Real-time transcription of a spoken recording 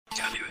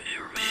Can you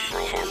hear me?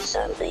 I have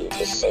something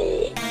to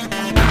say.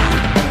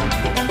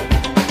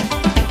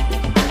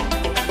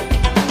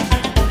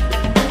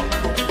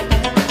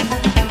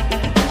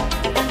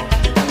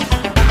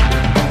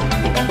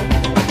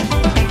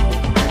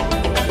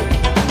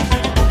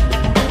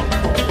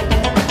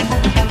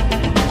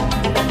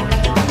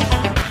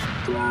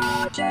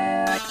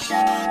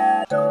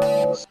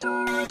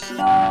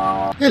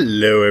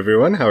 Hello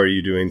everyone, how are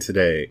you doing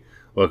today?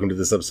 Welcome to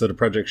this episode of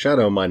Project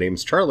Shadow. My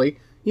name's Charlie.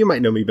 You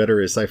might know me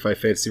better as sci-fi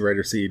fantasy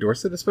writer C.E.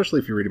 Dorset, especially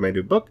if you're reading my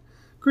new book,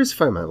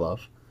 Crucify My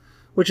Love,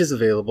 which is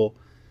available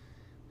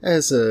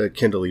as a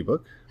Kindle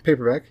ebook,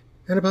 paperback,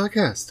 and a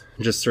podcast.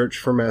 Just search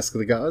for Mask of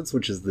the Gods,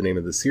 which is the name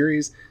of the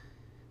series,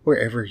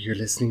 wherever you're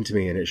listening to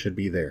me, and it should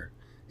be there.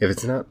 If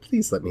it's not,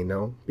 please let me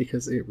know,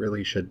 because it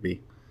really should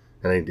be.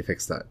 And I need to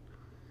fix that,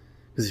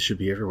 because it should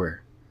be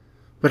everywhere.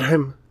 But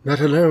I'm not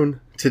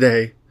alone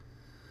today.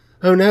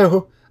 Oh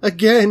no,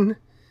 again,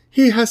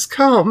 he has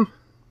come.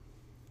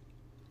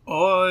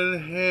 Oh,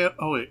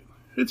 wait,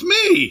 it's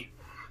me!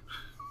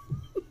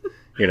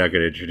 You're not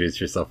going to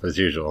introduce yourself as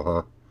usual,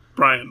 huh?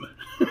 Brian.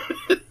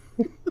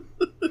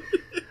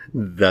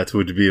 That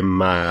would be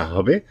my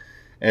hobby.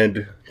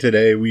 And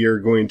today we are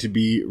going to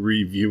be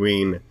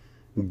reviewing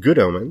Good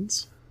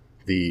Omens,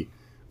 the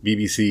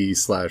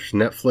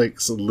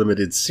BBC/Netflix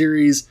limited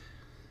series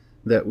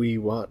that we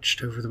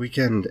watched over the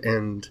weekend,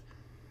 and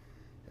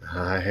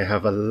I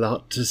have a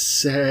lot to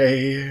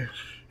say.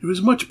 It was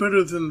much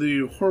better than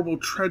the horrible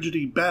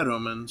tragedy Bad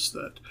Omens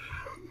that...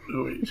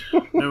 Oh, wait.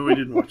 No, we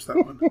didn't watch that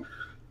one.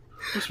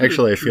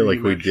 Actually, I feel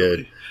like we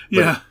did.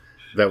 Yeah.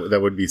 That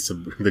would be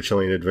The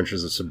Chilling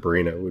Adventures of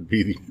Sabrina would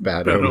be the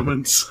Bad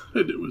Omens.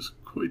 And it was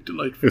quite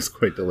delightful. It was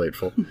quite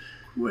delightful.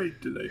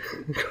 Quite delightful.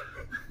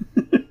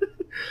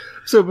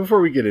 So before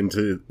we get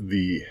into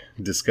the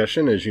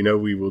discussion, as you know,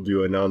 we will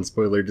do a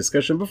non-spoiler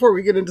discussion before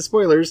we get into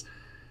spoilers.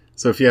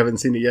 So if you haven't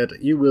seen it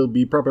yet, you will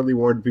be properly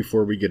warned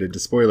before we get into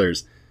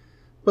spoilers.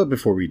 But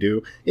before we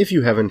do, if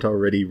you haven't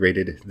already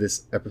rated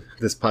this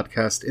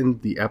podcast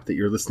in the app that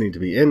you're listening to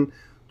me in,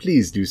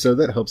 please do so.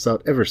 That helps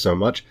out ever so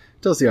much.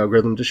 It tells the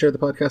algorithm to share the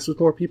podcast with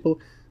more people.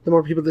 The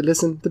more people that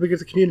listen, the bigger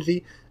the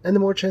community, and the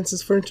more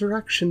chances for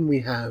interaction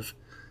we have.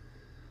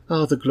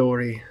 Oh, the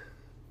glory.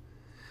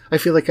 I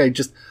feel like I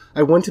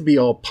want to be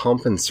all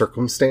pomp and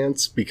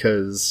circumstance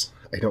because,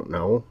 I don't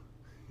know,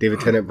 David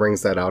Tennant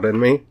brings that out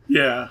in me.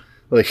 Yeah.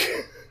 Like,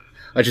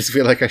 I just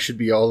feel like I should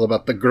be all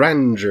about the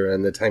grandeur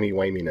and the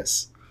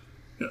timey-wiminess.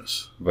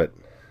 Yes. But,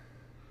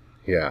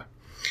 yeah.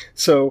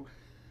 So,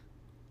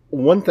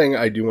 one thing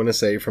I do want to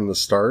say from the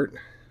start,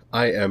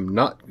 I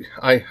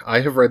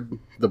have read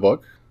the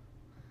book.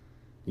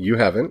 You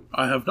haven't.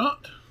 I have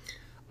not.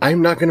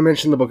 I'm not going to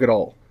mention the book at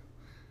all.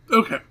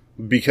 Okay.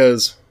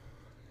 Because,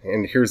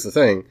 and here's the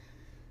thing,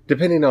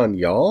 depending on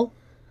y'all,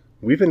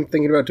 we've been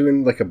thinking about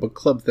doing like a book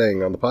club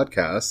thing on the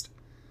podcast,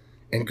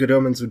 and Good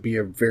Omens would be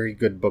a very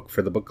good book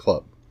for the book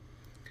club.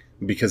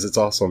 Because it's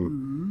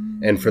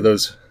awesome. Mm. And for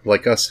those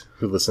like us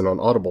who listen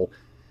on Audible,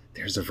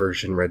 there's a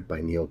version read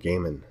by Neil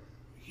Gaiman.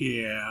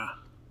 Yeah.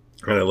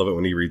 And I love it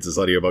when he reads his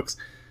audiobooks.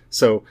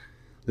 So,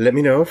 let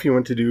me know if you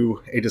want to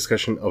do a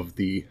discussion of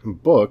the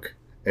book,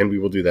 and we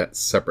will do that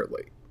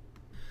separately.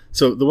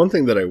 So, the one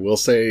thing that I will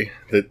say,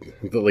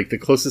 the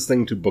closest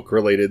thing to book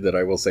related that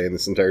I will say in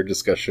this entire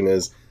discussion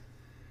is,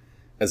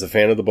 as a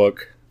fan of the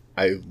book,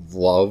 I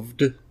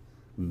loved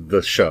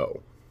the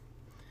show.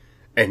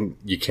 And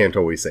you can't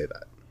always say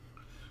that.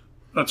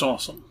 That's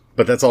awesome.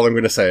 But that's all I'm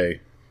going to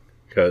say,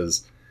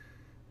 because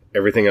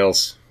everything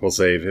else we'll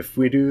save if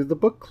we do the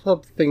book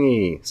club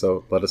thingy.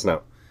 So let us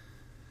know.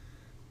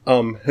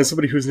 As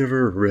somebody who's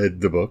never read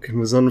the book and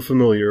was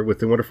unfamiliar with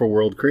the wonderful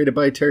world created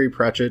by Terry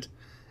Pratchett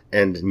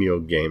and Neil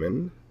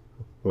Gaiman,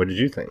 what did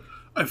you think?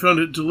 I found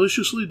it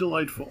deliciously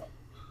delightful.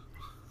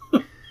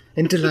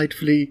 And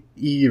delightfully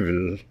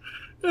evil.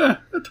 Yeah,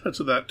 a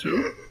touch of that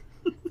too.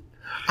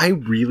 I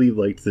really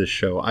liked this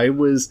show. I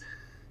was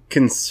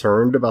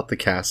concerned about the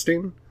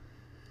casting,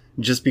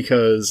 just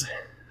because,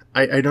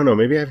 I don't know,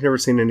 maybe I've never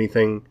seen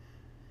anything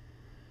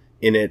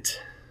in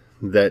it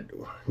that,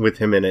 with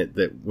him in it,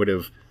 that would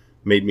have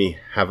made me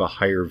have a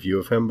higher view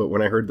of him, but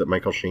when I heard that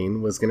Michael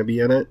Sheen was going to be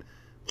in it,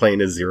 playing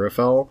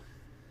Aziraphale,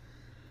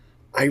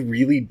 I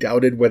really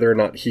doubted whether or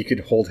not he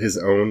could hold his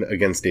own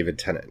against David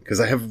Tennant,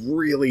 because I have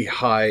really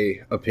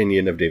high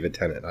opinion of David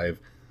Tennant. I've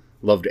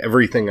loved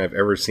everything I've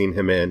ever seen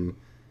him in.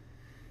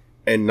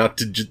 And not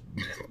to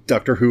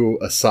Doctor Who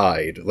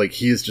aside, like,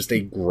 he is just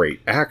a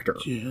great actor.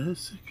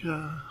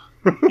 Jessica.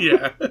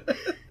 Yeah.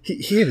 he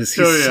is.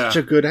 He's such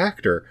a good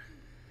actor.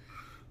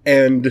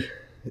 And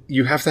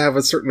you have to have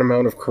a certain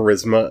amount of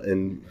charisma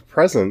and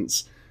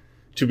presence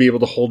to be able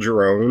to hold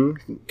your own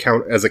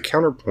as a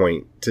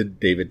counterpoint to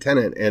David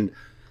Tennant. And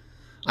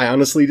I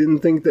honestly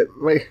didn't think that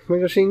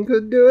Michael Sheen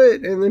could do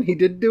it. And then he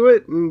did do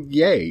it, and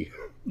yay.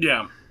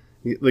 Yeah.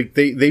 Like,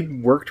 they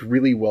worked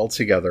really well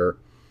together.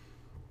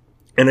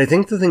 And I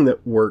think the thing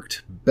that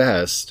worked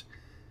best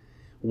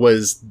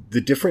was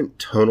the different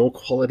tonal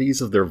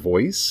qualities of their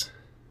voice,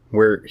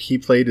 where he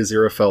played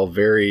Aziraphale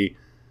very,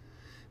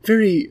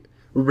 very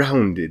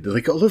rounded.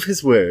 Like, all of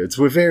his words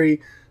were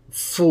very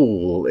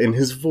full, and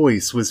his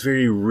voice was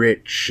very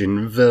rich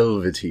and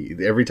velvety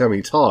every time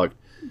he talked.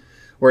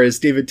 Whereas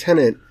David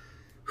Tennant,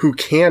 who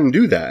can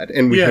do that,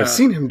 and we have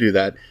seen him do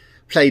that,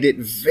 played it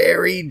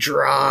very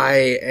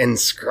dry and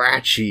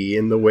scratchy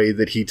in the way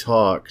that he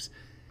talked.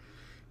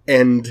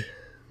 And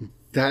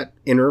that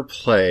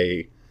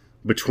interplay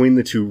between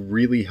the two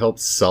really helped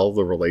sell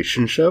the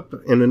relationship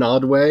in an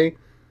odd way.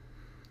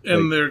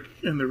 And their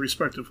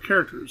respective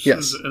characters,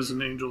 yes, as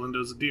an angel and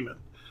as a demon.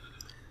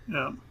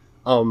 Yeah.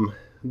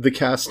 The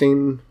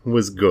casting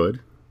was good.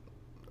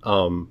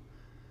 The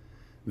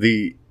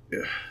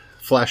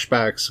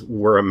flashbacks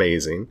were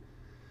amazing.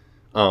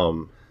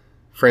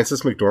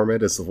 Frances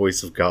McDormand as the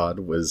voice of God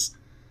was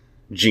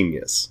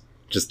genius.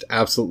 Just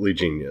absolutely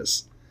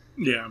genius.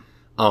 Yeah.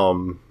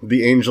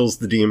 The angels,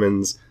 the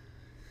demons.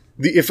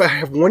 If I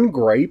have one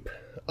gripe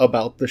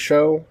about the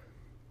show,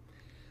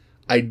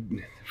 I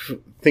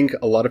think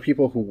a lot of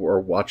people who are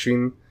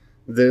watching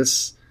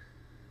this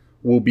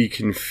will be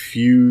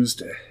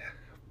confused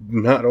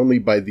not only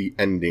by the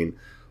ending,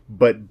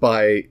 but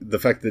by the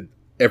fact that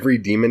every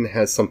demon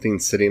has something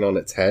sitting on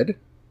its head.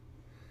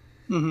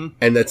 Mm-hmm.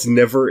 And that's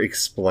never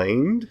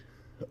explained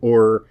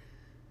or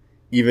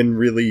even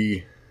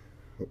really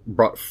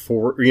brought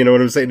forward. You know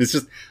what I'm saying? It's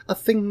just a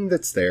thing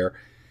that's there.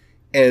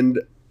 And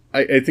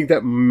I think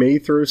that may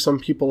throw some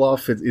people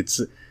off. It's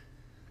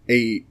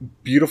a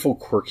beautiful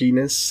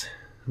quirkiness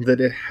that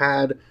it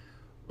had,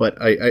 but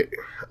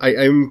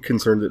I'm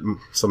concerned that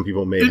some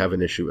people may have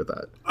an issue with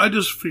that. I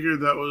just figured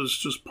that was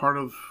just part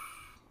of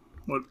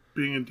what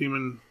being a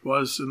demon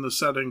was in the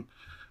setting,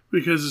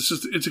 because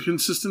it's a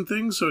consistent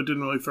thing, so it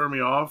didn't really throw me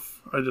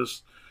off. At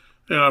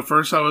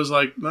first I was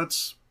like,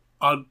 that's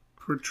odd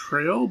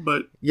portrayal,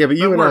 but yeah, but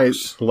you and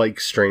works. I like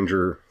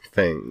Stranger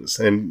Things,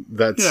 and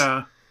that's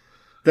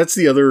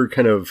the other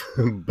kind of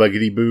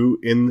buggity boo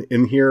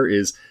in here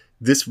is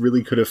this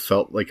really could have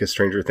felt like a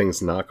Stranger Things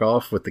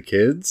knockoff with the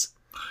kids.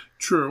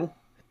 True.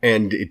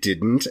 And it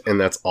didn't, and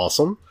that's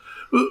awesome.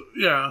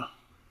 Yeah.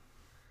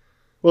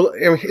 Well,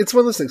 I mean, it's one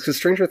of those things, because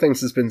Stranger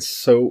Things has been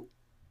so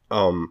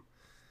big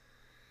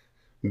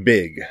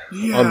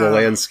on the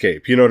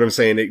landscape. You know what I'm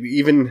saying?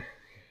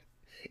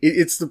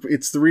 It's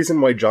the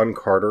reason why John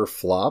Carter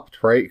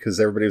flopped, right? Because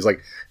everybody was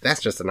like,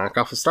 that's just a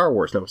knockoff of Star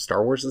Wars. No,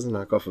 Star Wars is a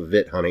knockoff of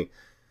it, honey.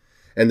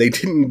 And they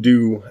didn't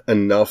do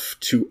enough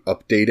to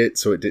update it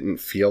so it didn't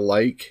feel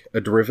like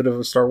a derivative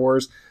of Star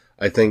Wars.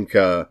 I think,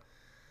 what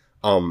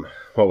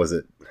was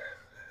it?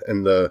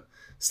 In the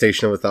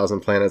Station of 1,000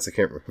 Planets,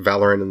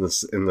 Valorant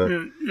in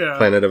the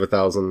Planet of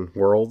 1,000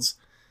 Worlds.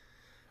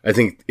 I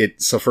think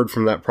it suffered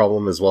from that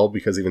problem as well,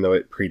 because even though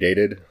it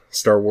predated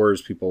Star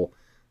Wars, people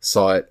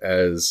saw it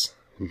as,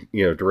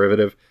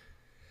 derivative.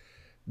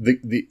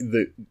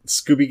 The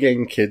Scooby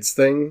Gang Kids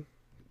thing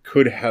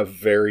could have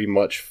very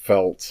much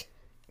felt...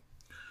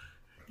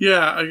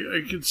 Yeah,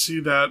 I could see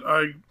that.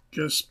 I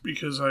guess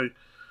because I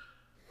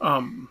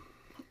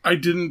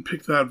didn't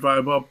pick that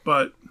vibe up,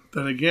 but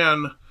then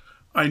again,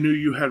 I knew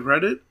you had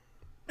read it,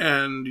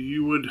 and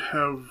you would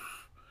have,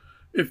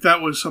 if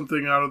that was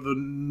something out of the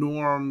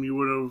norm, you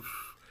would have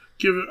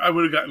I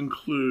would have gotten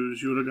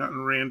clues. You would have gotten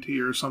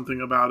ranty or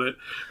something about it,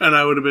 and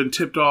I would have been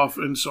tipped off,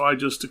 and so I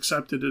just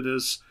accepted it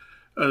as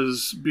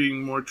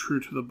being more true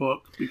to the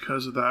book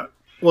because of that.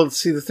 Well,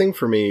 see, the thing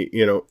for me,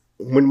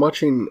 when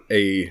watching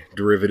a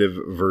derivative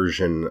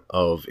version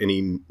of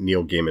any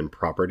Neil Gaiman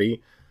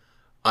property,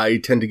 I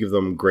tend to give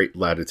them great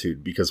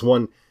latitude because,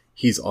 one,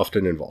 he's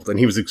often involved, and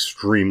he was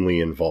extremely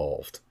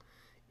involved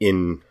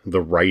in the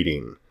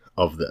writing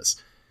of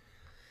this.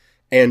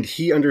 And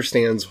he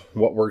understands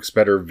what works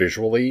better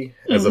visually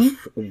as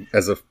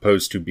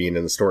opposed to being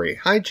in the story.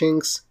 Hi,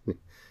 Jinx. I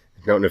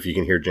don't know if you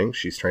can hear Jinx.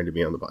 She's trying to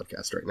be on the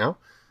podcast right now.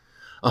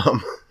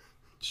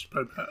 She's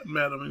probably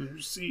madam in her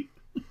seat.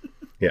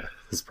 Yeah,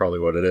 that's probably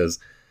what it is.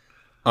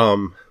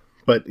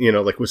 But,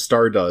 like with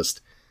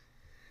Stardust,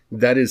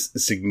 that is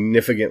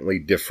significantly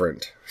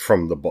different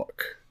from the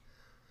book.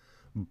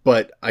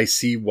 But I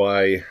see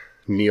why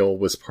Neil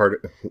was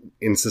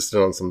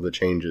insisted on some of the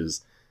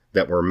changes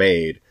that were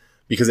made,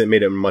 because it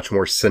made a much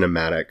more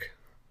cinematic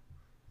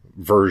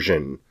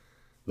version,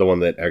 the one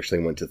that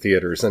actually went to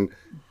theaters. And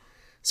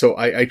so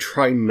I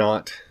try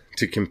not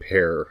to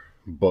compare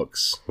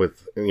books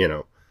with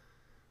a,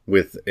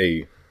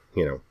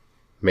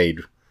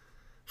 made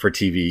for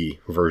TV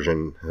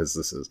version as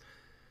this is,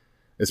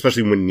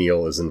 especially when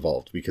Neil is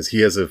involved, because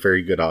he has a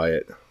very good eye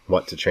at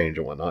what to change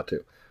and what not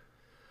to.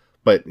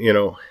 But,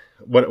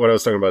 what I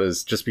was talking about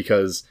is just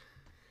because,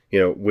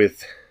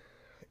 with,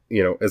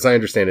 as I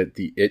understand it,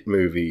 the It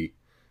movie,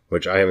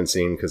 which I haven't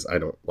seen because I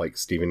don't like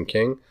Stephen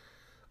King,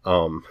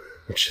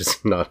 which is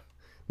not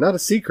a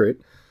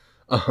secret.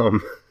 I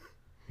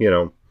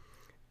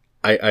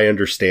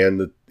understand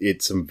that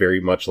it's very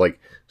much like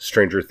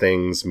Stranger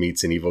Things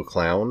meets an evil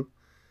clown.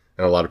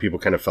 And a lot of people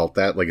kind of felt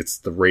that. Like, it's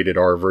the rated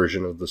R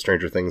version of the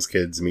Stranger Things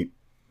kids meet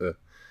a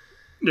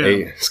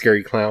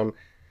scary clown.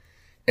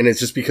 And it's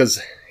just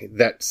because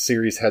that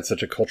series had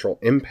such a cultural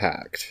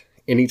impact.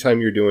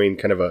 Anytime you're doing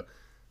kind of a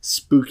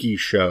spooky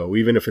show,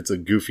 even if it's a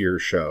goofier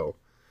show,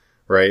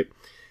 right?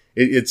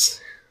 It's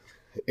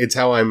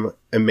how I'm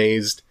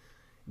amazed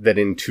that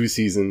in 2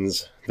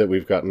 seasons that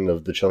we've gotten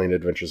of The Chilling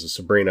Adventures of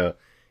Sabrina,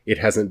 it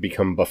hasn't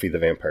become Buffy the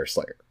Vampire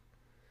Slayer.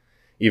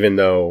 Even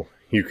though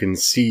you can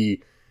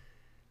see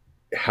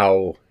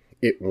how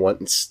it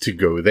wants to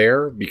go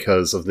there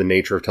because of the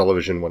nature of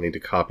television wanting to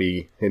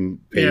copy and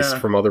paste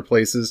from other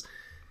places,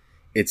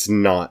 it's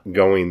not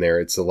going there.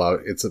 It's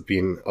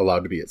being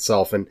allowed to be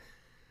itself. And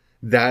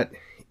that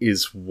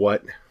is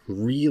what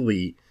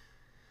really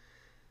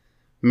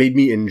made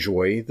me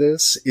enjoy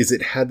this, is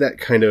it had that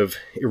kind of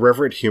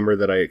irreverent humor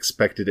that I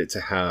expected it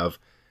to have,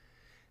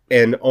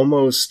 and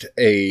almost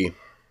a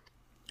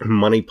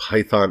Monty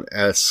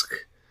Python-esque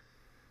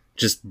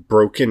just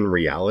broken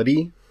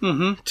reality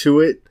to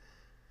it.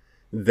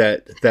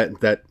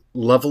 That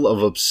level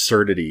of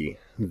absurdity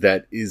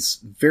that is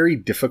very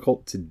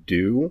difficult to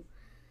do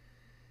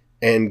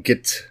and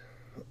get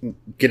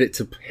it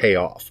to pay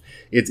off.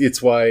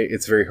 It's why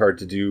it's very hard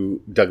to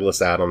do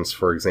Douglas Adams,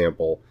 for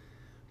example,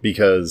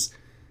 because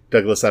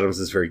Douglas Adams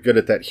is very good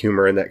at that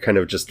humor and that kind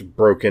of just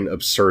broken,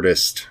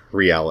 absurdist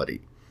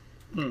reality.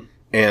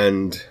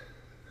 And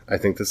I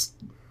think this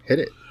hit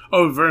it.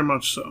 Oh, very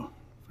much so.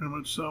 Very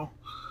much so.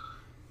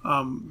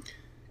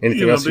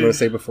 Anything else you want to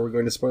say before we go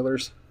into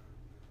spoilers?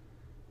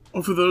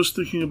 Well, for those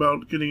thinking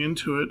about getting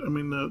into it, I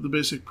mean, the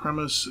basic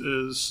premise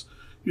is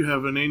you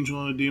have an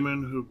angel and a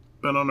demon who've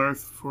been on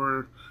Earth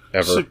for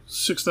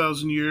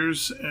 6,000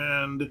 years,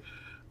 and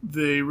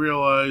they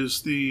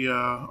realize the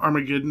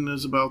Armageddon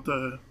is about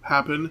to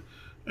happen,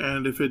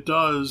 and if it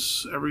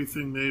does,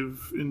 everything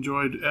they've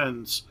enjoyed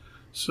ends.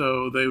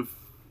 So they've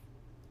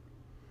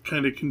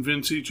kind of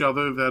convinced each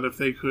other that if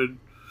they could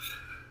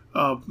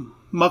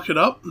muck it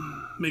up,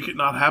 make it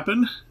not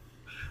happen,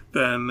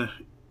 then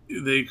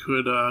they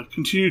could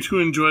continue to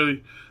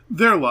enjoy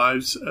their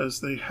lives as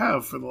they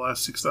have for the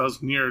last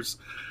 6,000 years.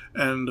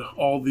 And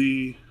all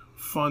the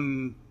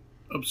fun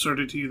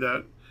absurdity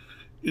that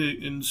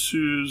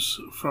ensues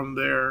from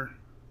there,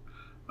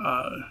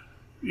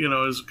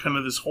 is kind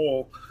of this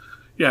whole...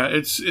 Yeah,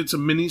 it's a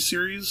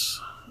mini-series.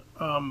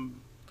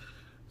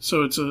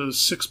 So it's a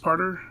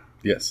 6-parter.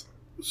 Yes.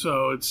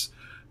 So it's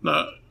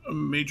not a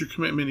major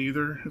commitment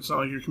either. It's not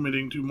like you're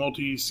committing to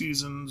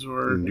multi-seasons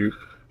or... Nope.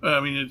 I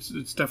mean,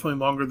 it's definitely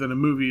longer than a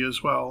movie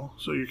as well.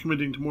 So you're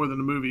committing to more than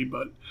a movie,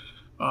 but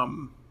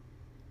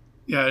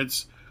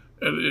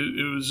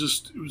it was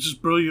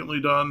just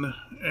brilliantly done,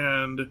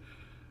 and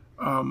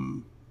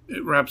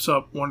it wraps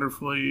up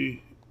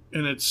wonderfully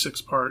in its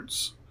 6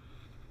 parts,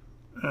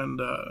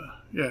 and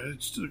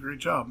it's a great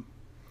job.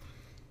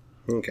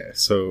 Okay,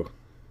 so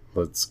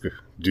let's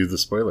do the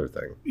spoiler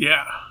thing.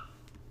 Yeah.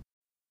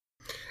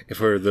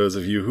 For those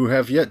of you who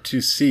have yet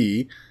to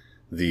see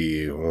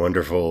the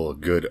wonderful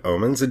Good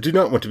Omens and do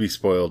not want to be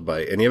spoiled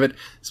by any of it,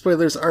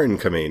 spoilers are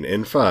incoming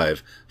in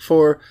 5,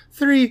 4,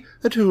 3,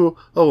 2,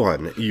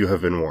 1. You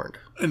have been warned.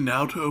 And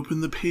now to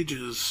open the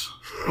pages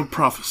of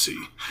prophecy.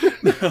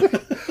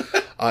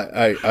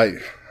 I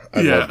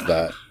loved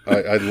that.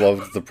 I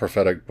loved the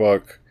prophetic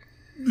book.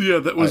 Yeah,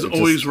 that was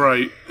always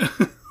right.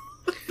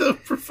 The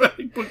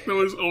prophetic book that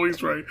was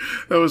always right.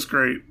 That was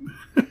great.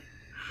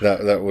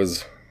 That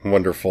was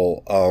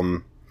wonderful.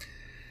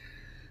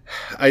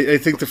 I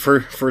think the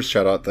first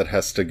shout out that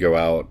has to go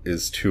out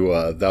is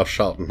to Thou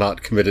Shalt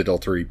Not Commit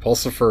Adultery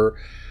Pulsifer,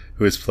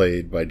 who is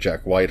played by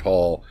Jack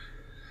Whitehall.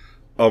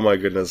 Oh my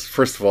goodness.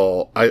 First of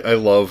all, I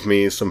love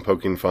me some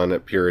poking fun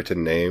at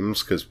Puritan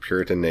names, because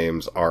Puritan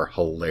names are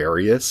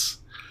hilarious.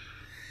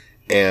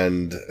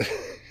 And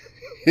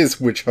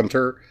his witch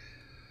hunter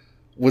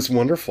was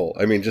wonderful.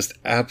 I mean, just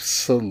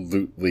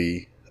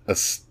absolutely,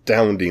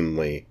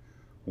 astoundingly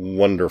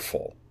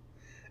wonderful.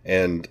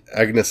 And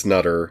Agnes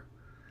Nutter...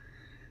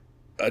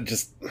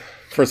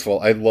 first of all,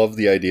 I love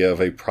the idea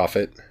of a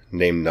prophet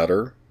named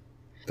Nutter.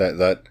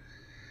 There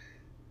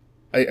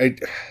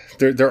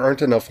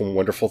aren't enough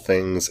wonderful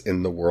things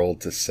in the world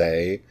to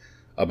say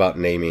about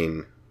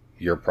naming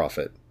your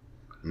prophet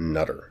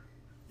Nutter.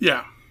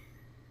 Yeah.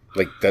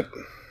 Like that.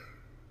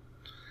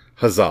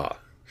 Huzzah.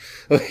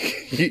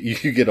 Like,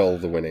 you get all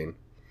the winning.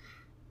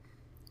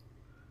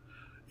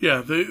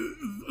 Yeah,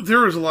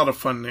 there is a lot of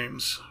fun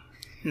names,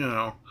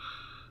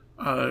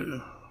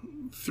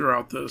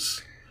 throughout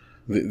this.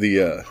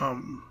 The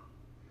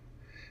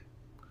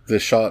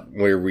shot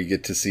where we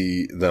get to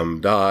see them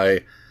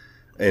die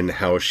and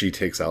how she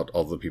takes out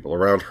all the people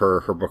around her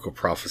book of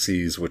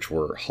prophecies, which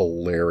were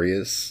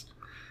hilarious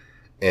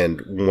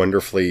and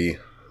wonderfully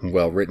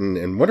well written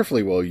and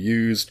wonderfully well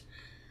used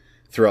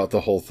throughout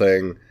the whole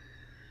thing.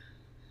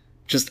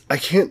 Just, I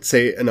can't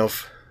say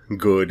enough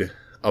good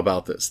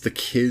about this. The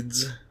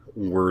kids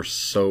were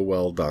so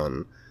well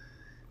done.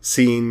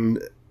 Seeing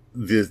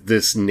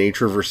this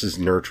nature versus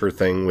nurture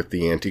thing with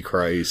the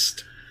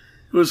Antichrist.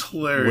 It was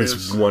hilarious.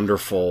 Was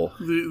wonderful.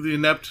 The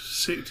inept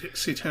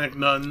satanic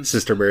nuns.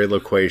 Sister Mary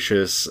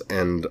Loquacious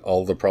and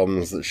all the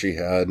problems that she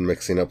had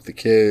mixing up the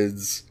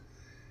kids.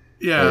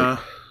 Yeah.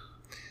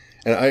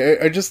 And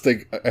I just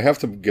think I have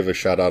to give a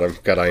shout out.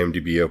 I've got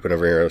IMDb open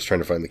over here. I was trying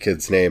to find the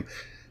kid's name.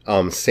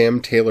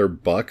 Sam Taylor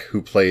Buck,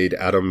 who played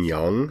Adam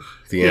Young,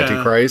 the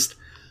Antichrist.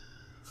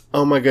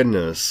 Oh my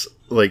goodness.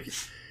 Like,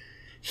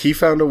 he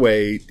found a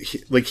way,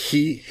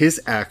 his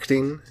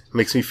acting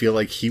makes me feel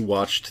like he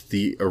watched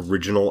the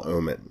original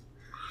Omen.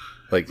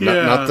 Like,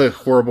 not the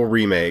horrible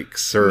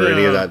remakes or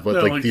any of that,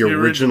 but like the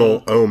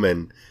original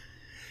Omen.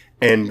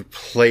 And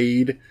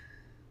played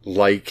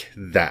like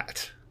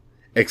that.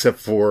 Except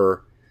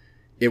for,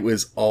 it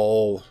was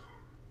all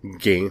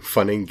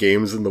fun and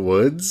games in the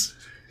woods.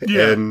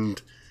 Yeah. And,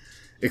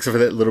 except for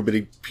that little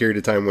bitty period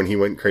of time when he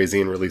went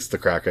crazy and released the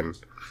Kraken.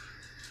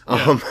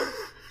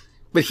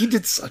 But he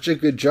did such a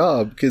good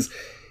job, because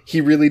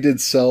he really did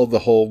sell the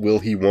whole will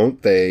he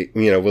won't they,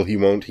 will he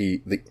won't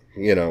he,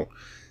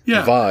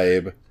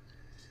 vibe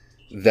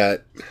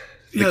that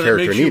the character that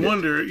makes needed. You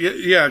wonder,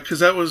 because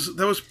that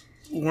was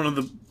one of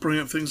the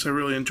brilliant things I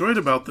really enjoyed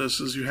about this,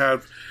 is you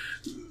have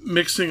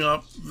mixing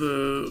up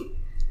the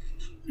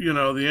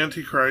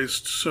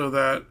Antichrist so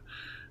that,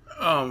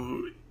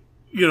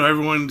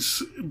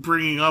 everyone's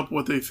bringing up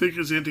what they think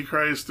is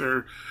Antichrist.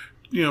 They're,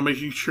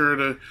 making sure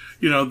to,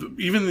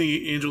 even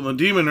the angel and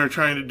the demon are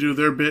trying to do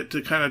their bit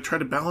to kind of try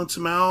to balance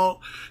him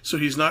out. So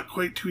he's not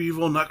quite too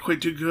evil, not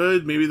quite too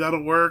good. Maybe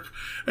that'll work.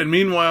 And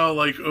meanwhile,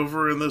 like,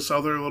 over in this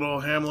other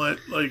little hamlet,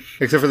 like...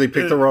 Except for they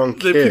picked the wrong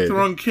kid. They picked the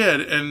wrong kid.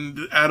 And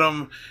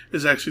Adam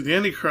is actually the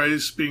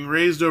Antichrist, being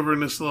raised over in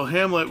this little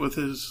hamlet with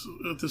his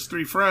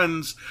 3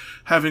 friends,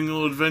 having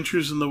little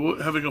adventures in the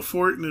having a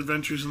fort and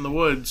adventures in the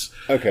woods.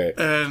 Okay.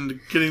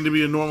 And getting to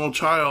be a normal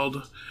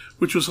child,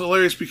 which was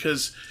hilarious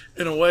because...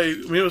 in a way,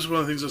 it was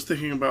one of the things I was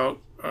thinking about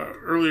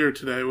earlier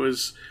today,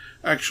 was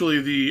actually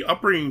the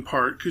upbringing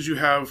part, because you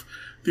have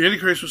the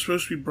Antichrist was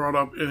supposed to be brought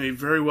up in a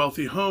very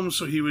wealthy home,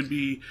 so he would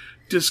be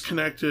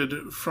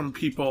disconnected from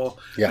people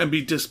and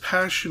be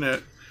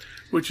dispassionate,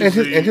 which is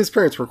and his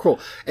parents were cruel.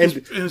 And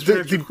his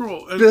parents were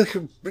cruel.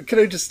 Can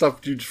I just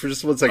stop you for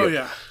just 1 second? Oh,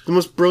 yeah. The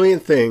most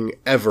brilliant thing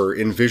ever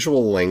in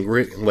visual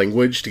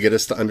language to get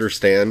us to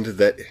understand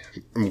that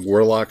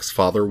Warlock's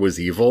father was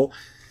evil.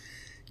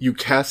 You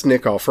cast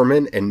Nick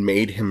Offerman and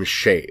made him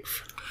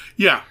shave.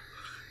 Yeah.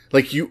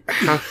 Like, you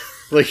have...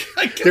 Like,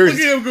 I kept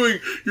looking at him going,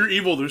 you're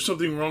evil, there's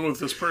something wrong with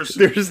this person.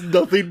 There's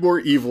nothing more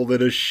evil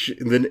than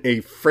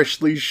a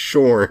freshly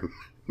shorn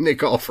Nick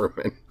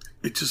Offerman.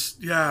 It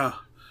just... yeah.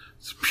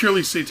 It's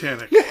purely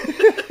satanic.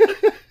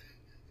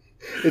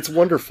 It's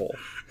wonderful.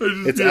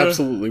 It's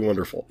absolutely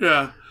wonderful.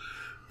 Yeah.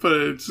 But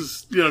it's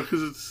just,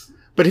 because it's...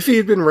 But if he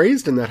had been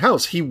raised in that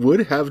house, he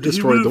would have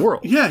destroyed the world.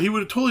 Yeah, he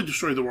would have totally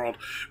destroyed the world.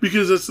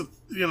 Because that's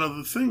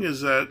the thing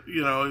is that,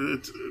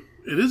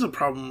 it is a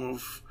problem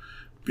of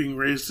being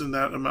raised in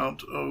that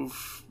amount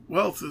of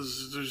wealth.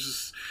 There's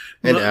just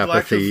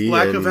apathy,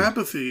 lack of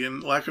apathy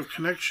and lack of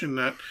connection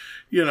that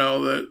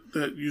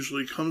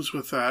usually comes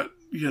with that.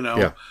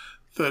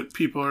 That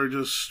people are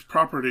just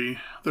property;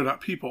 they're not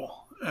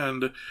people.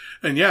 And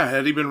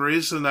had he been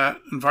raised in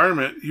that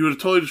environment, he would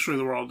have totally destroyed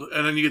the world.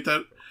 And then you get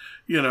that.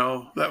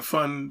 That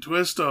fun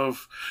twist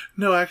of,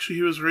 no, actually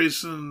he was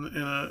raised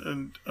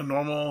in a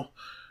normal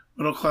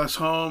middle-class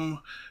home,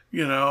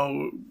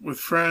 with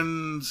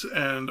friends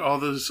and all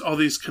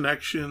these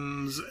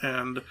connections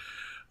and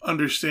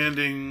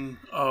understanding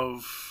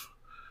of,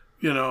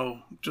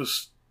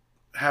 just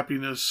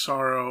happiness,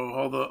 sorrow,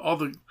 all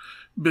the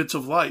bits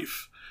of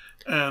life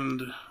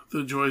and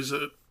the joys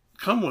that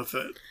come with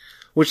it.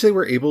 Which they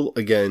were able,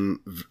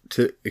 again,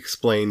 to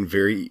explain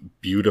very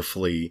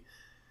beautifully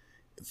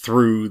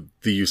through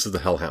the use of the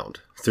Hellhound,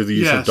 through the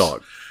use of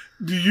dog.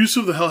 The use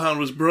of the Hellhound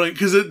was brilliant,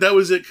 because that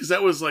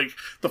was like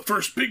the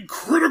first big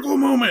critical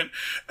moment,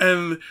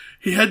 and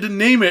he had to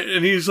name it,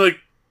 and he's like,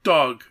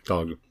 dog.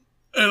 And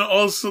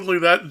all of a sudden, like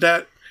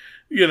that,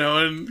 I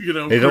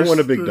don't want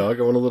a big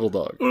dog, I want a little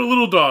dog. I want a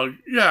little dog,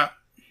 yeah.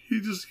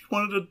 He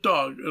wanted a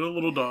dog, and a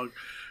little dog.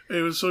 And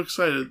he was so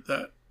excited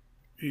that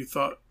he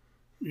thought,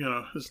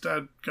 his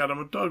dad got him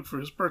a dog for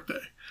his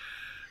birthday.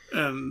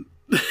 And...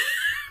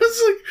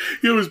 it's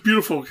like, it was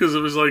beautiful, because it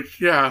was like,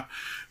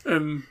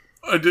 and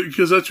I did,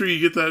 because that's where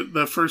you get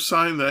that first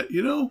sign that,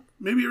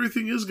 maybe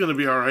everything is going to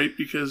be alright,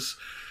 because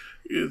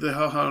the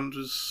Hellhound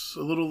is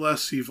a little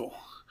less evil.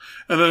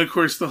 And then, of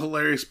course, the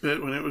hilarious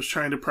bit when it was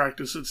trying to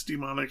practice its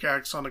demonic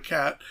acts on a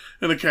cat,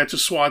 and the cat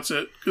just swats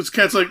it, because the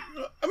cat's like,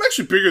 I'm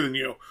actually bigger than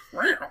you.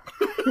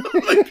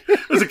 Like,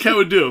 as a cat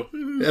would do.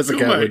 As a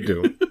cat would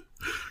do.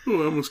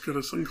 Oh, I almost got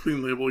a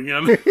unclean label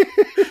again.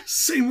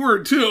 Same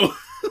word, too.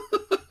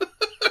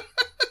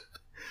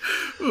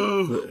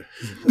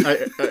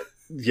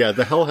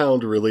 The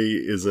Hellhound really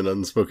is an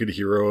unspoken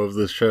hero of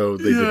this show.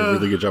 They did a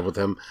really good job with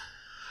him.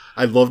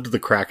 I loved the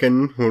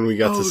Kraken when we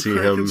got to see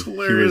him.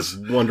 Hilarious.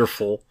 He was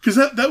wonderful. Because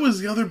that was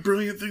the other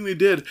brilliant thing they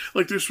did.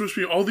 Like, there's supposed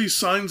to be all these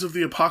signs of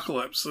the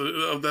apocalypse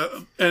of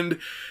that, and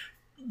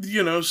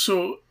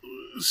so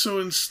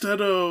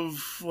instead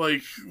of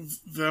like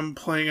them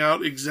playing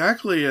out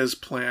exactly as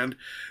planned,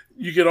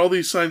 you get all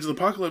these signs of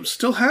the apocalypse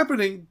still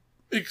happening.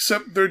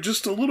 Except they're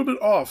just a little bit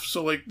off.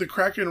 So, like, the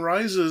Kraken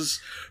rises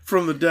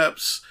from the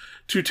depths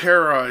to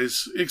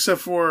terrorize,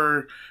 except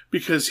for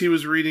because he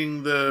was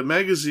reading the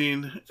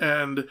magazine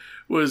and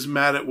was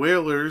mad at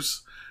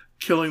whalers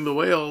killing the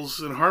whales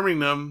and harming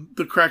them.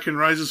 The Kraken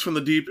rises from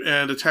the deep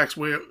and attacks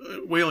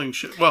whaling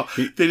ship. Well,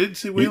 they didn't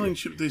say whaling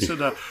ship. They said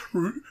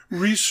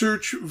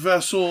research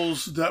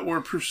vessels that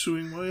were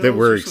pursuing whales.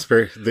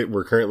 That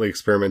were currently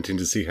experimenting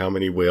to see how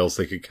many whales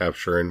they could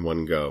capture in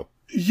one go.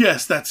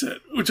 Yes, that's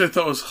it. Which I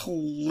thought was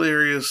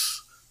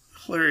hilarious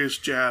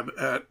jab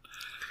at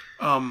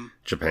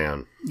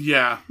Japan.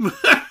 Yeah.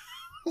 I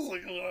was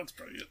like, oh, that's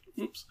brilliant.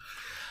 Oops.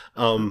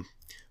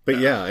 But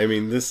yeah, I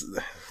mean, this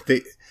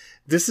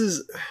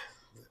is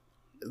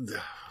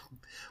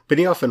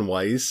Benioff and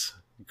Weiss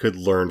could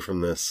learn from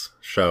this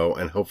show,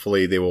 and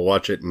hopefully they will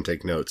watch it and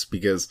take notes,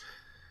 because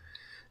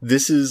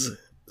this is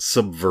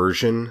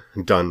subversion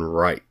done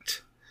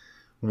right,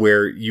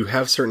 where you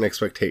have certain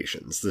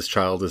expectations. This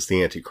child is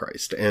the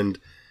Antichrist, and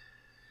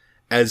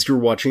as you're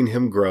watching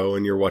him grow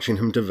and you're watching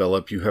him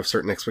develop, you have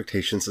certain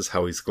expectations of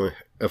how he's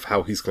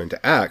going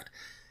to act.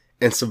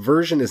 And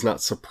subversion is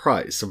not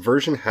surprise.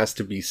 Subversion has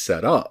to be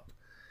set up.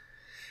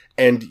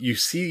 And you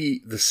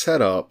see the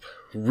setup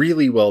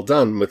really well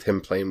done with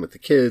him playing with the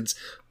kids,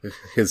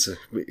 his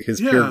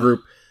peer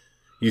group.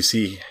 You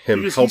see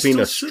him helping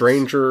a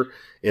stranger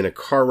in a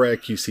car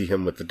wreck. You see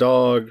him with the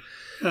dog.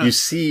 Yeah. You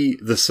see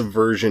the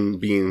subversion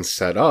being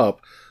set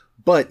up,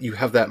 but you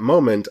have that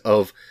moment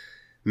of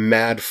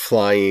mad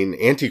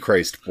flying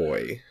Antichrist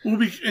boy.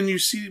 Well, and you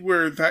see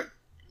where that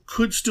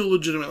could still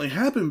legitimately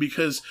happen,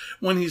 because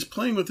when he's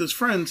playing with his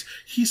friends,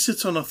 he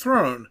sits on a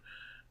throne.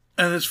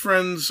 And his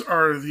friends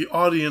are the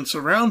audience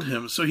around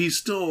him. So he's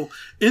still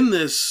in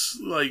this,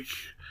 like,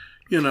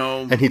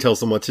 And he tells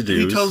them what to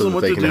do. He tells them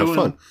what to do. Have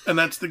fun. And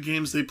that's the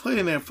games they play,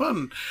 and they have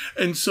fun.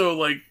 And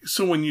so,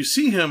 so when you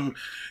see him,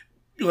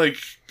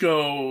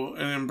 go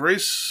and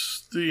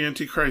embrace the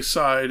Antichrist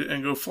side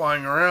and go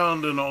flying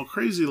around and all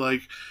crazy,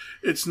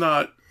 it's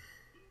not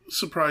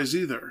surprise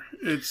either.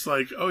 It's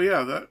like, oh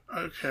yeah,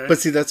 okay. But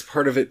see, that's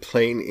part of it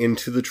playing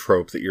into the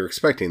trope that you're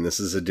expecting. This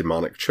is a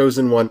demonic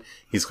chosen one.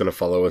 He's going to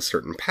follow a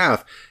certain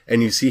path,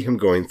 and you see him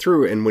going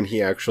through, and when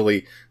he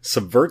actually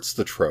subverts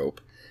the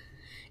trope,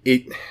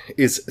 it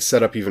is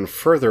set up even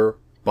further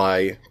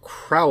by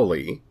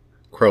Crowley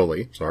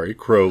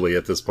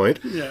at this point.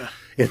 Yeah.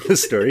 In the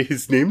story,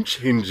 his name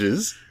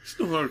changes. He's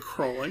no longer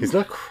crawling. He's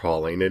not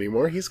crawling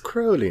anymore. He's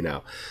Crowley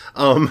now.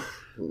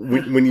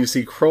 When you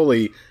see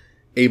Crowley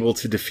able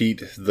to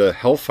defeat the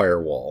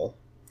Hellfire Wall,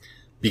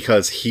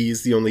 because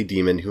he's the only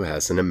demon who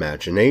has an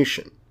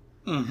imagination.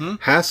 Mm-hmm.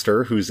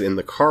 Hastur, who's in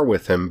the car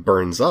with him,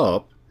 burns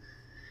up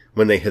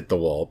when they hit the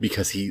wall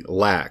because he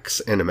lacks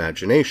an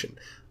imagination.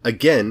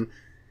 Again,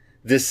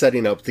 this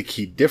setting up the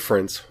key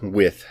difference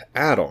with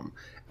Adam.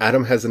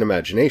 Adam has an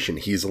imagination.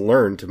 He's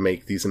learned to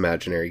make these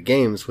imaginary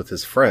games with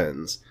his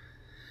friends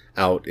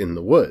out in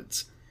the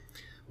woods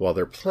while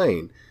they're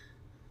playing.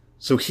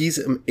 So he's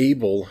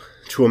able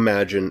to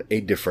imagine a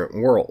different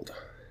world.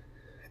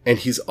 And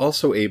he's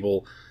also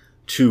able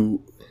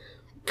to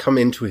come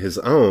into his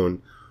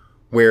own,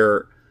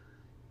 where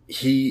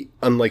he,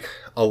 unlike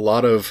a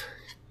lot of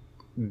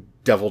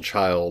devil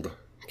child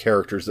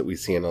characters that we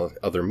see in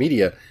other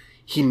media,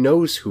 he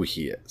knows who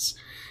he is.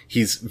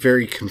 He's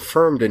very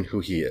confirmed in who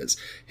he is.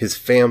 His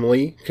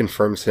family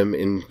confirms him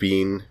in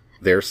being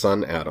their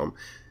son, Adam.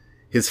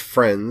 His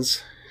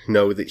friends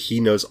know that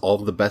he knows all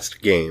the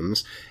best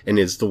games and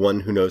is the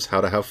one who knows how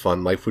to have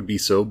fun. Life would be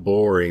so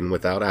boring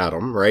without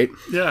Adam, right?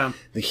 Yeah.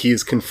 He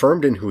is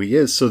confirmed in who he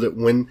is, so that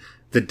when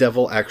the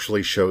devil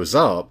actually shows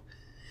up,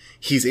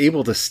 he's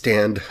able to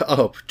stand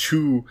up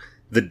to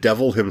the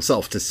devil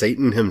himself, to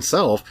Satan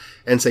himself,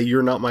 and say,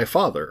 "You're not my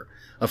father."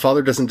 A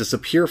father doesn't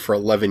disappear for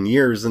 11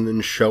 years and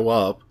then show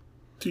up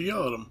to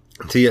yell at him.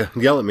 To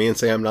yell at me and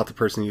say, "I'm not the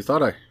person you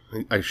thought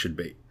I should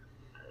be."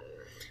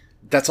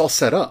 That's all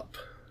set up.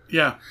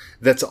 Yeah.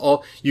 That's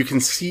all you can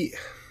see.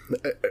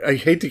 I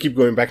hate to keep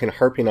going back and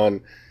harping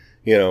on,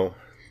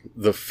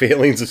 the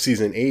failings of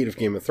season 8 of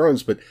Game of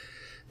Thrones, but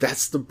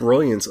that's the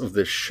brilliance of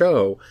this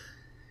show,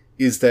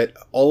 is that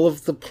all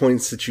of the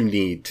points that you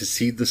need to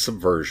see the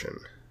subversion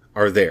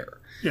are there.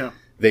 Yeah.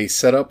 They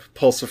set up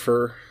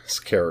Pulsifer's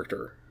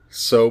character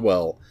so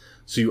well,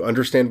 so you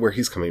understand where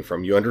he's coming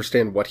from. You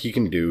understand what he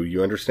can do.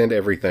 You understand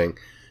everything.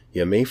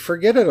 You may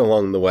forget it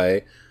along the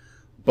way,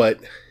 but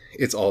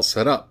it's all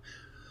set up.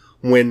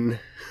 When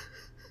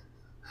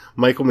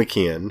Michael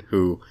McKean,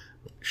 who,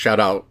 shout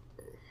out,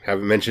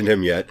 haven't mentioned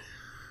him yet,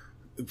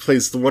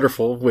 plays the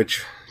wonderful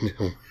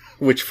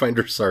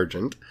Witchfinder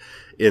Sergeant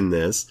in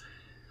this,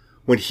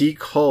 when he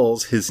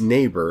calls his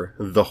neighbor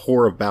the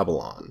Whore of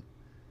Babylon,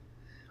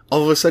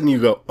 all of a sudden you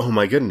go, oh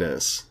my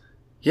goodness,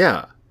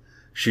 yeah,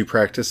 she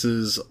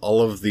practices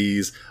all of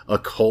these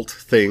occult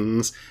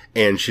things,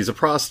 and she's a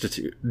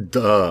prostitute,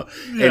 duh.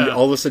 Yeah. And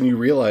all of a sudden you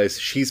realize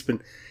she's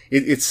been...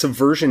 It's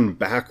subversion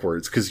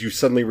backwards, because you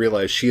suddenly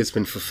realize she has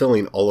been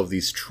fulfilling all of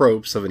these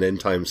tropes of an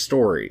end-time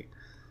story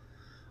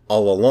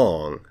all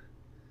along.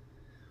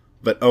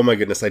 But, oh my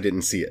goodness, I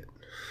didn't see it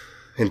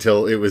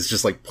until it was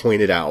just,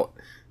 pointed out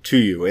to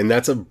you. And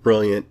that's a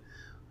brilliant...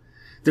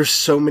 There's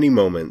so many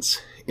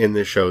moments in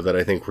this show that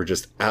I think were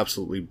just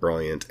absolutely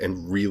brilliant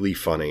and really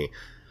funny.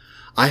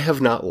 I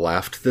have not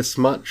laughed this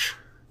much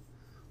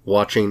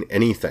watching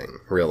anything,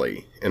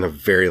 really, in a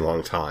very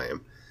long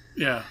time.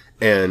 Yeah.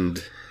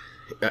 And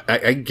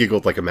I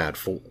giggled like a mad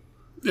fool.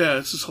 Yeah,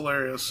 it's just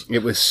hilarious.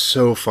 It was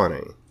so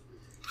funny.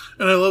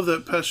 And I love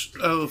that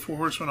the Four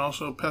Horsemen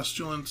also,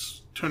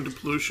 pestilence turned to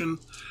pollution.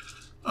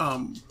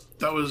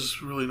 That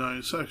was really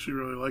nice. I actually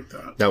really liked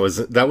that.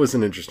 That was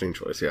an interesting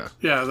choice, yeah.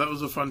 Yeah, that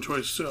was a fun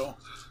choice too.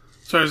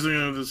 So I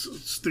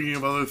was thinking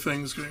of other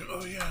things, going,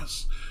 oh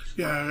yes.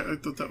 Yeah, I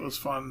thought that was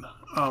fun.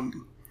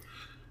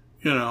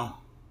 You know,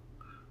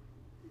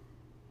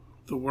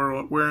 the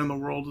world. Where in the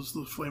world is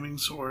the flaming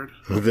sword?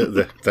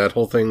 That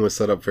whole thing was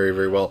set up very,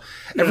 very well.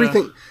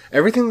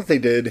 Everything that they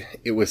did,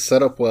 it was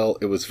set up well.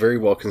 It was very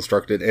well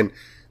constructed, and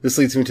this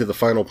leads me to the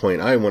final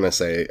point I want to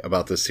say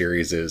about this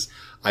series is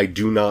I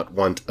do not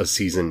want a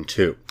season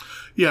 2.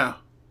 Yeah,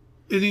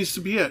 it needs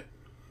to be it.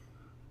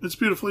 It's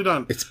beautifully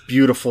done. It's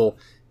beautiful.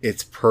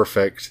 It's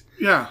perfect.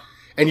 Yeah.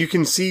 And you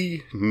can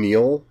see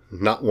Neil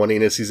not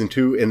wanting a season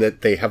 2 in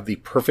that they have the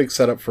perfect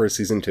setup for a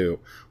season 2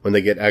 when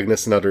they get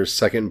Agnes Nutter's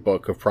second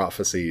book of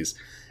prophecies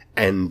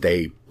and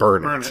they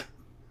burn it.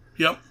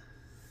 Yep.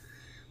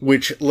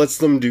 Which lets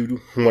them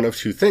do one of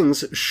two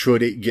things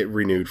should it get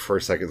renewed for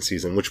a second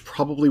season, which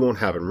probably won't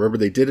happen. Remember,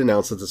 they did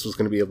announce that this was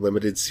going to be a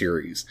limited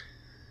series.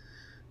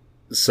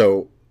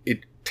 So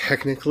it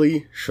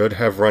technically should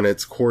have run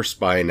its course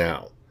by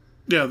now.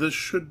 Yeah, this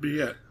should be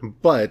it.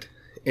 But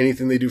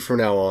anything they do from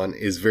now on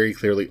is very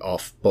clearly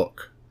off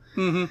book.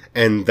 Mm-hmm.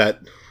 And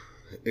that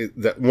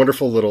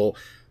wonderful little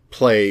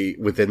play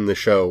within the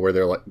show where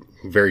they're like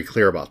very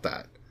clear about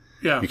that.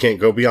 Yeah. You can't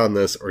go beyond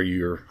this or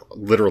you're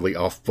literally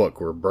off book.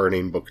 We're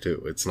burning book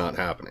 2. It's not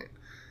happening.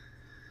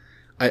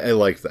 I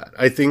like that.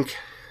 I think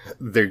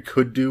they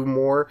could do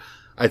more.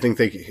 I think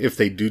if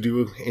they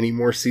do any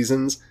more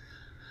seasons,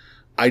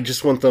 I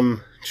just want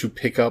them to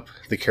pick up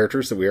the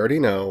characters that we already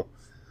know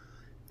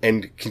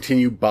and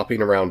continue bopping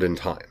around in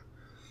time.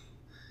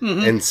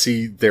 Mm-hmm. And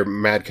see their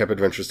madcap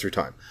adventures through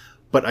time.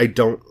 But I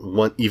don't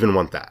want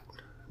that.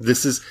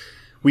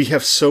 We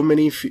have so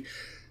many,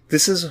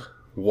 this is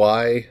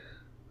why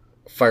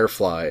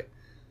Firefly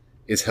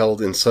is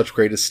held in such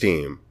great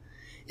esteem.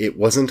 It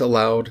wasn't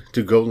allowed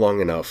to go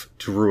long enough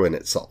to ruin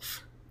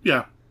itself.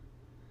 Yeah.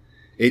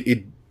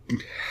 It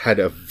had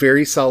a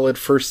very solid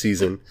first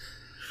season.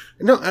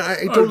 No,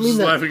 I don't mean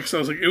that. I was laughing because I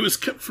was like, it was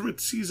kept from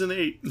its season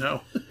 8.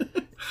 No.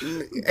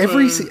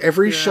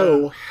 Every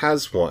show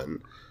has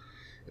one.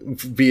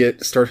 Be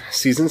it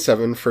season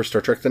 7 for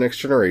Star Trek The Next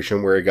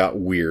Generation, where it got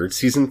weird.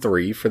 Season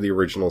 3 for the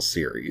original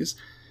series.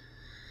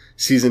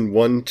 Season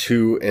 1,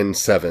 2, and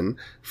 7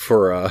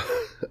 for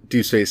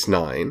Deep Space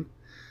Nine.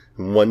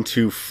 1,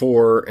 2,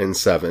 4, and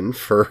 7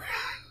 for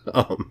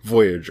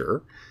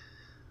Voyager.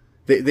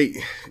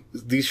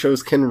 These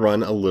shows can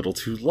run a little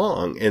too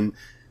long and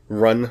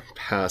run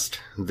past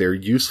their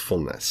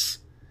usefulness.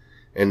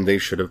 And they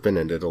should have been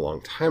ended a long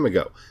time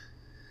ago.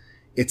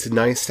 It's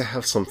nice to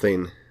have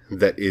something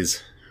that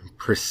is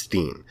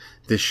pristine.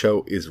 This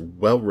show is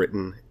well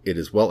written, it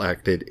is well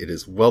acted, it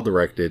is well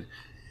directed,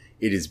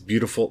 it is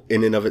beautiful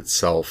in and of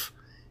itself.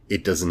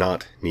 It does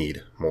not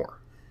need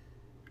more.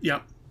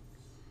 Yeah.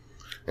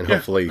 And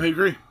hopefully, I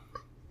agree.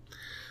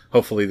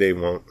 Hopefully they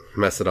won't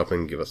mess it up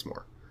and give us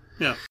more.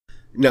 Yeah.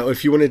 Now,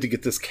 if you wanted to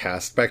get this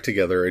cast back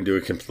together and do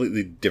a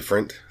completely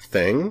different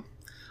thing,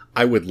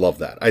 I would love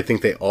that. I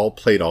think they all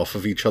played off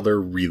of each other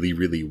really,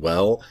 really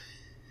well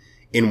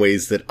in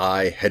ways that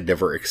I had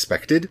never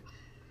expected.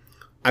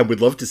 I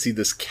would love to see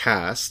this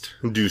cast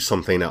do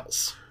something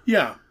else.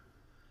 Yeah.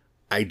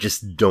 I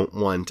just don't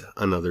want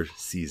another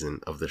season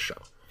of the show.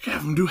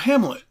 Have them do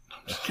Hamlet.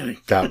 I'm just kidding.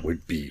 That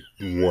would be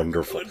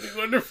wonderful. That would be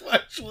wonderful,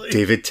 actually.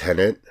 David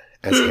Tennant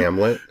as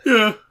Hamlet.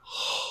 Yeah.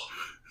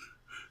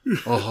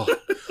 Oh,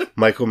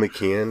 Michael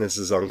McKean as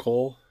his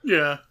uncle.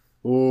 Yeah.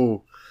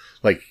 Ooh,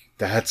 like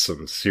that's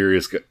some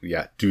serious.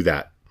 Yeah, do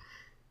that.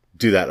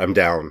 Do that. I'm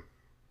down.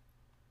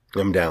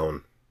 I'm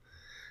down.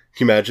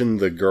 Can you imagine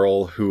the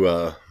girl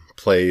who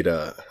played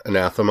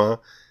Anathema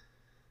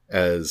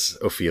as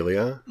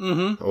Ophelia?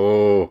 Mm-hmm.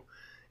 Oh,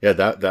 yeah.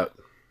 That.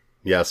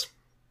 Yes.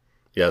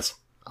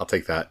 I'll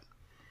take that.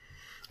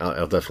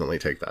 I'll definitely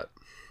take that.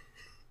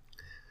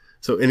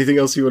 So, anything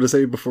else you want to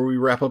say before we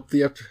wrap up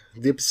the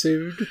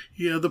episode?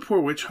 Yeah, the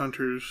poor witch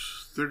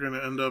hunters, they're going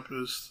to end up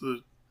as the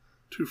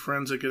two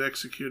friends that get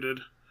executed.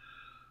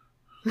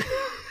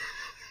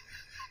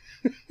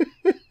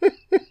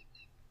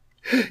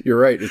 You're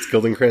right. It's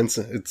Guildenkrantz.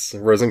 It's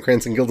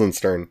Rosencrantz and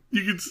Guildenstern.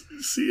 You can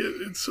see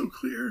it. It's so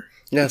clear.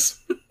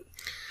 Yes.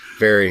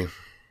 Very.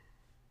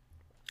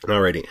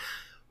 Alrighty.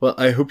 Well,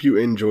 I hope you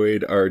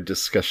enjoyed our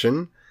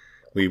discussion.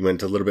 We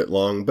went a little bit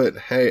long, but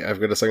hey,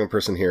 I've got a second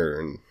person here,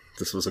 and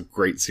this was a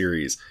great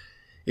series.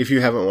 If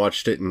you haven't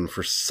watched it, and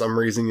for some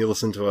reason you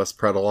listen to us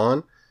prattle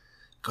on,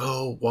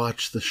 go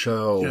watch the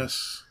show.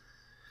 Yes.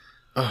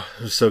 Oh,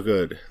 it was so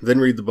good. Then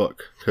read the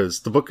book, because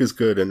the book is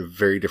good in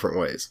very different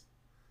ways.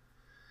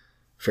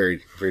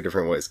 Very, very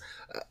different ways.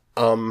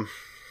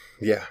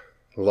 Yeah.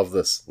 Love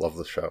this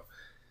show.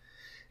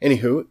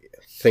 Anywho,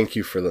 thank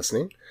you for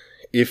listening.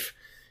 If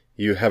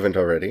you haven't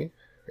already,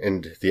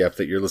 and the app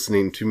that you're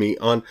listening to me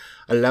on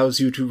allows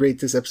you to rate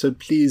this episode,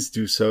 please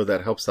do so.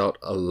 That helps out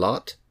a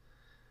lot.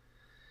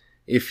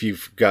 If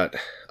you've got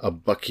a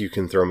buck you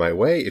can throw my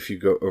way, if you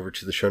go over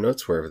to the show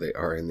notes, wherever they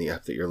are in the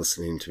app that you're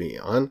listening to me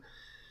on,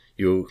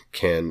 you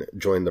can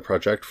join the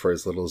project for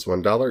as little as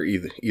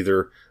 $1,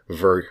 either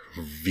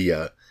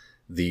via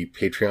the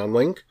Patreon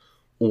link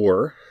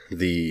or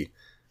the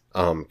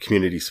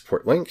community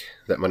support link.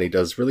 That money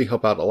does really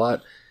help out a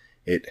lot.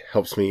 It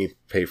helps me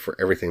pay for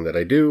everything that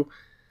I do.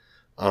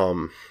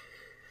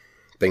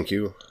 Thank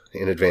you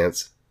in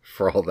advance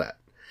for all that.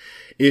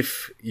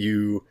 If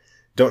you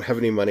don't have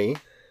any money,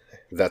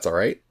 that's all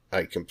right.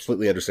 I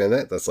completely understand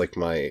that. That's like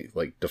my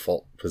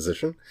default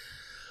position.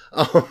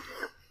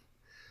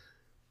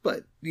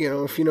 But,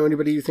 if you know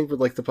anybody you think would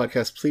like the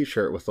podcast, please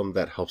share it with them.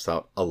 That helps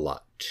out a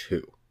lot,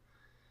 too.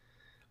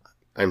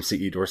 I'm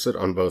CE Dorset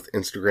on both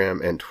Instagram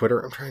and Twitter.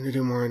 I'm trying to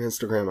do more on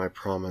Instagram, I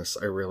promise.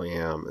 I really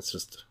am. It's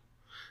just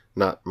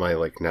not my,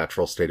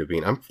 natural state of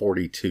being. I'm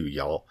 42,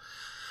 y'all.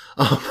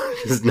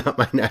 It's not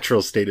my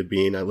natural state of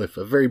being. I live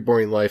a very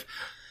boring life.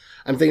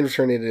 I'm thinking of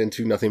turning it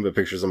into nothing but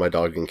pictures of my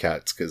dog and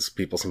cats, because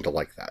people seem to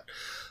like that.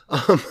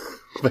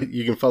 But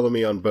you can follow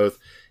me on both.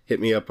 Hit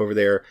me up over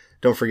there.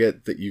 Don't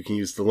forget that you can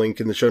use the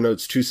link in the show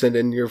notes to send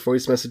in your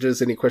voice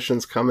messages, any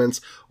questions, comments,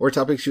 or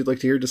topics you'd like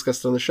to hear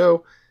discussed on the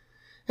show.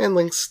 And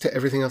links to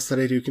everything else that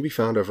I do can be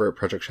found over at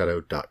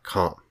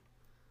projectshadow.com.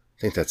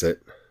 I think that's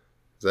it.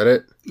 Is that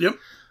it? Yep.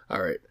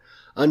 All right.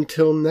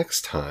 Until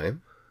next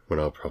time, when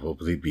I'll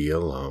probably be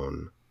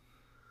alone.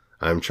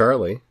 I'm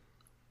Charlie.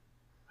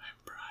 I'm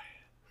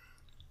Brian.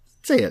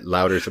 Say it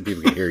louder so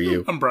people can hear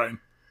you. I'm Brian.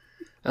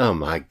 Oh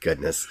my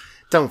goodness.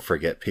 Don't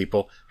forget,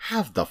 people.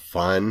 Have the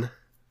fun.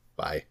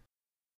 Bye.